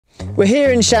We're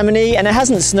here in Chamonix and it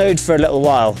hasn't snowed for a little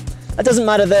while. That doesn't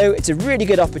matter though, it's a really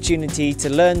good opportunity to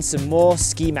learn some more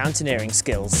ski mountaineering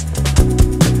skills.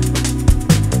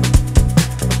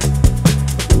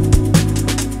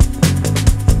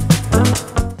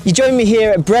 You join me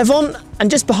here at Brevant,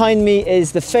 and just behind me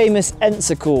is the famous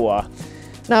Couloir.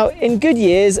 Now, in good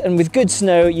years and with good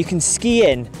snow, you can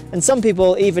ski in, and some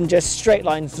people even just straight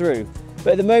line through.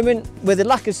 But at the moment, with the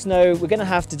lack of snow, we're going to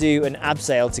have to do an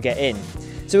abseil to get in.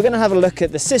 So we're going to have a look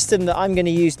at the system that I'm going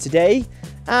to use today,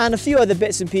 and a few other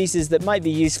bits and pieces that might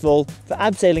be useful for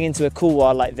abseiling into a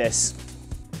couloir like this.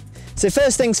 So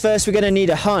first things first, we're going to need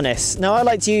a harness. Now, I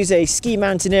like to use a ski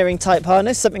mountaineering type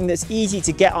harness, something that's easy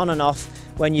to get on and off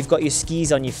when you've got your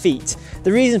skis on your feet.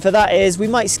 The reason for that is we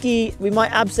might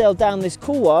abseil down this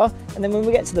couloir, and then when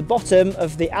we get to the bottom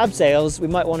of the abseils, we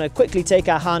might want to quickly take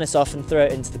our harness off and throw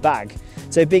it into the bag.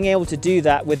 So being able to do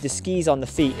that with the skis on the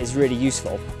feet is really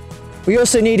useful. We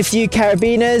also need a few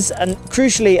carabiners and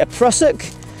crucially a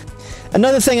prusik.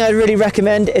 Another thing I'd really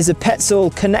recommend is a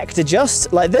Searle connect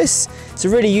adjust like this. It's a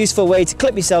really useful way to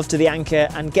clip yourself to the anchor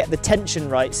and get the tension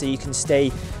right so you can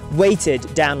stay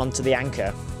weighted down onto the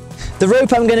anchor. The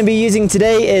rope I'm going to be using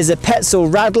today is a Searle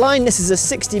rad line. This is a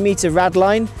 60-meter rad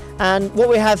line, and what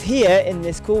we have here in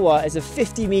this couloir is a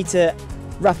 50-meter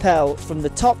rappel from the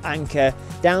top anchor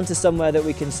down to somewhere that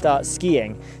we can start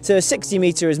skiing. So a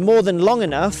 60-meter is more than long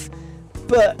enough,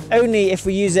 but only if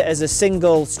we use it as a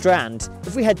single strand.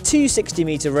 If we had two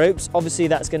 60-meter ropes, obviously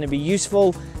that's going to be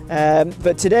useful,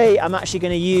 but today I'm actually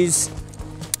going to use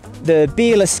the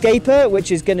Beal escaper,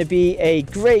 which is going to be a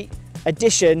great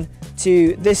addition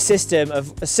to this system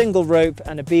of a single rope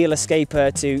and a Beal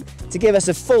escaper to give us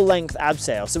a full length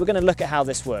abseil. So we're going to look at how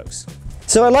this works.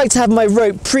 So I like to have my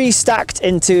rope pre-stacked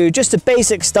into just a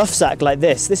basic stuff sack like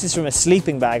this. This is from a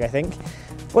sleeping bag, I think.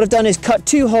 What I've done is cut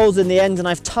two holes in the end, and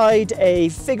I've tied a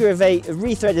figure of eight, a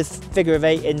rethreaded figure of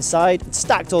eight inside,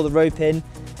 stacked all the rope in,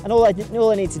 and all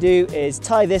I need to do is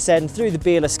tie this end through the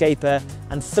Beal escaper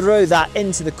and throw that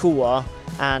into the couloir,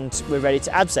 and we're ready to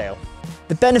abseil.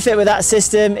 The benefit with that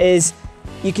system is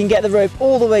you can get the rope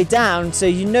all the way down so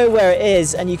you know where it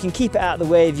is, and you can keep it out of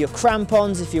the way of your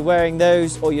crampons if you're wearing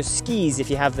those, or your skis if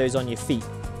you have those on your feet.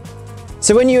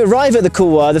 So when you arrive at the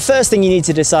couloir, the first thing you need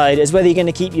to decide is whether you're going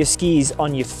to keep your skis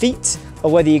on your feet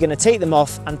or whether you're going to take them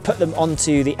off and put them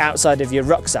onto the outside of your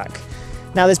rucksack.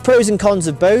 Now there's pros and cons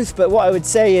of both, but what I would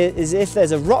say is if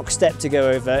there's a rock step to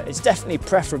go over, it's definitely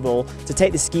preferable to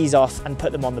take the skis off and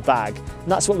put them on the bag.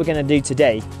 And that's what we're going to do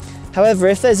today. However,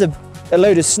 if there's a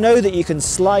load of snow that you can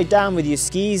slide down with your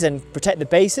skis and protect the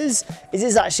bases, it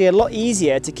is actually a lot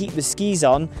easier to keep the skis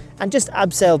on and just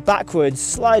abseil backwards,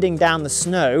 sliding down the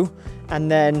snow, and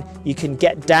then you can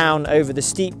get down over the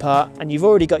steep part and you've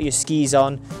already got your skis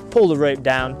on, pull the rope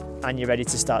down and you're ready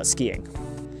to start skiing.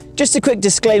 Just a quick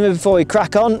disclaimer before we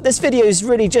crack on, this video is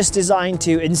really just designed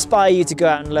to inspire you to go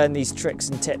out and learn these tricks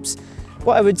and tips.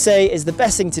 What I would say is the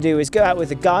best thing to do is go out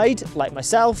with a guide like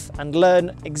myself and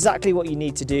learn exactly what you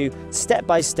need to do step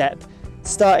by step,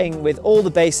 starting with all the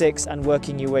basics and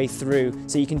working your way through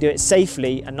so you can do it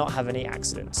safely and not have any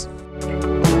accidents.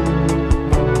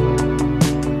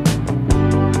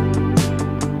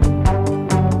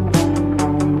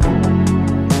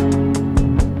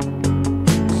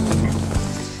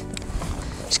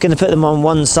 Just going to put them on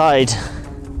one side,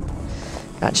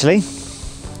 actually.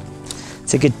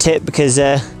 It's a good tip because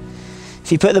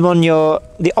if you put them on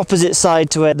the opposite side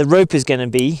to where the rope is going to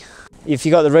be, if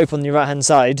you got the rope on your right hand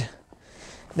side,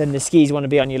 then the skis want to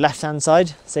be on your left hand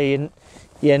side, so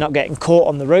you're not getting caught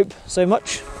on the rope so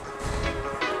much.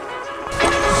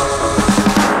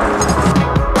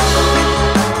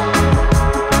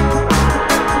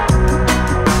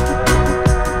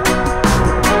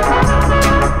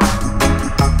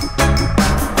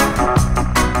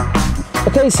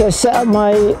 Okay, so set up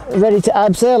my ready to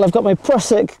abseil. I've got my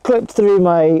prusik clipped through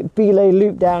my belay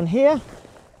loop down here.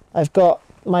 I've got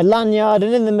my lanyard,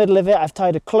 and in the middle of it I've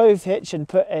tied a clove hitch and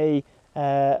put a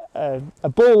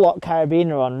ball lock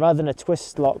carabiner on rather than a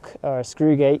twist lock or a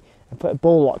screw gate. I put a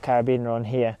ball lock carabiner on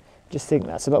here. Just think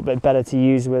that's a little bit better to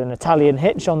use with an Italian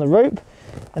hitch on the rope.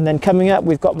 And then coming up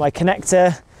we've got my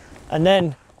connector, and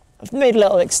then I've made a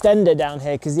little extender down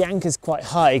here because the anchor's quite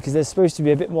high because there's supposed to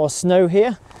be a bit more snow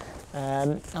here.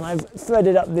 And I've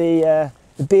threaded up the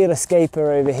Beal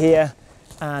escaper over here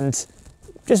and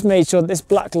just made sure that this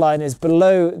black line is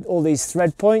below all these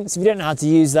thread points. If you don't know how to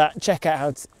use that, check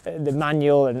out the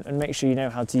manual and make sure you know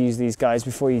how to use these guys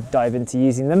before you dive into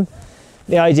using them.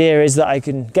 The idea is that I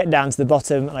can get down to the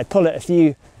bottom and I pull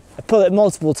it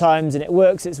multiple times and it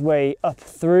works its way up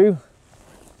through.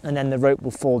 and then the rope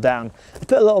will fall down. I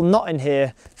put a little knot in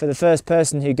here for the first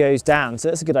person who goes down, so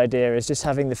that's a good idea, is just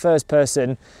having the first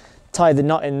person tie the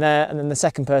knot in there, and then the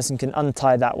second person can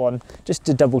untie that one, just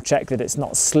to double check that it's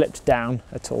not slipped down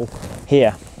at all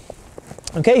here.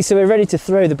 Okay, so we're ready to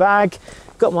throw the bag.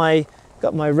 Got my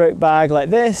rope bag like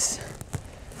this.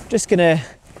 Just gonna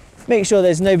make sure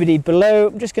there's nobody below.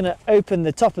 I'm just gonna open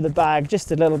the top of the bag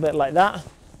just a little bit like that.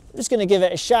 I'm just gonna give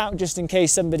it a shout just in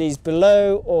case somebody's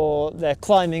below or they're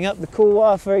climbing up the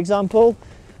couloir, for example.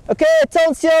 Okay,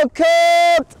 attention,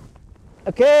 cut!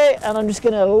 Okay, and I'm just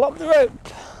gonna lock the rope.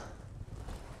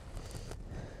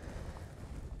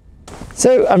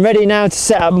 So I'm ready now to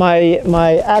set up my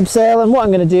abseil, and what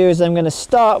I'm going to do is I'm going to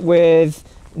start with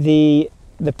the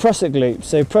prusik loop.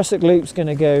 So prusik loop's going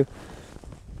to go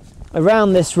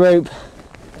around this rope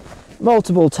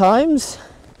multiple times,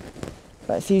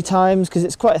 about a few times, because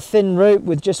it's quite a thin rope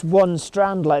with just one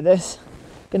strand like this.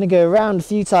 Going to go around a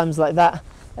few times like that,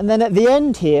 and then at the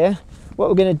end here what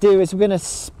we're going to do is we're going to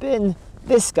spin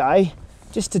this guy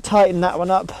just to tighten that one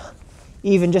up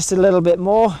even just a little bit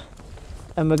more.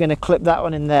 And we're going to clip that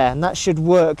one in there, and that should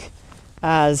work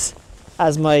as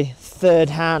my third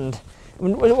hand.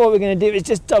 And what we're going to do is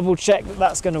just double check that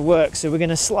that's going to work. So we're going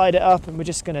to slide it up, and we're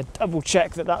just going to double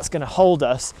check that that's going to hold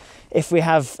us if we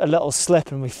have a little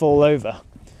slip and we fall over.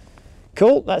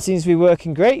 Cool, that seems to be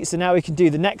working great. So now we can do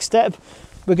the next step.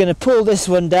 We're going to pull this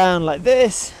one down like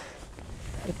this,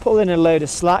 pull in a load of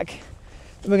slack,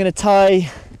 and we're going to tie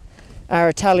our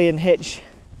Italian hitch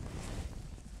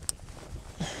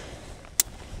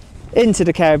into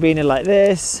the carabiner like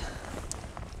this.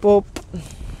 Boop.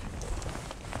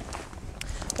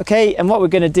 Okay, and what we're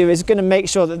going to do is we're going to make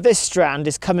sure that this strand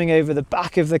is coming over the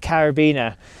back of the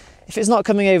carabiner. If it's not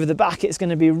coming over the back, it's going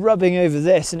to be rubbing over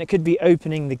this, and it could be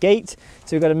opening the gate,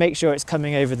 so we've got to make sure it's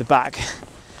coming over the back.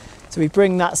 So we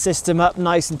bring that system up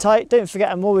nice and tight. Don't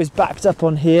forget, I'm always backed up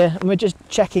on here, and we're just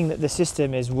checking that the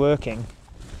system is working.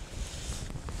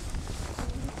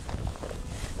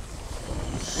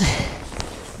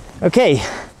 Okay,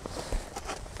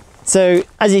 so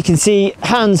as you can see,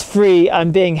 hands free,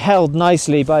 I'm being held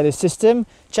nicely by the system.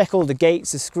 Check all the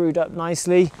gates are screwed up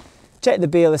nicely. Check the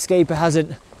BL escaper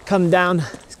hasn't come down.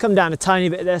 It's come down a tiny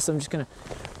bit there, so I'm just going to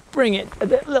bring it a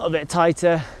little bit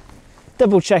tighter.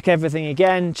 Double check everything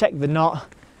again, check the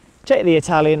knot, check the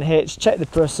Italian hitch, check the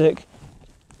prusik,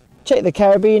 check the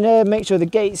carabiner, make sure the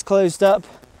gate's closed up,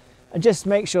 and just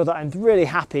make sure that I'm really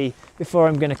happy before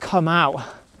I'm going to come out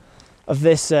of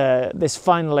this this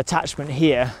final attachment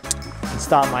here and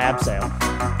start my abseil.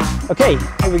 Okay,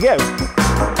 here we go.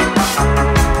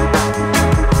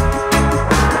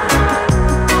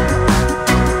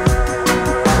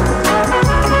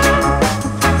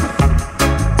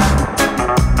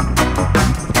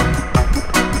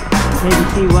 Maybe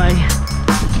see why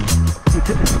we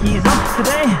took the skis off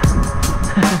today.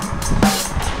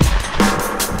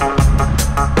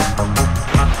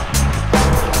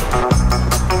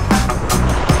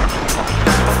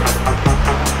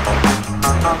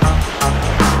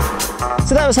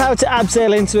 So that was how to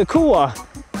abseil into a couloir.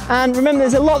 And remember,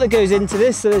 there's a lot that goes into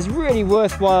this, so there's really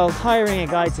worthwhile hiring a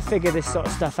guide to figure this sort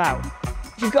of stuff out.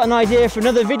 If you've got an idea for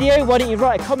another video, why don't you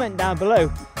write a comment down below.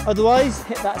 Otherwise,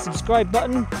 hit that subscribe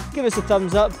button, give us a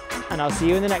thumbs up, and I'll see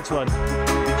you in the next one.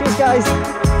 Cheers,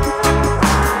 guys.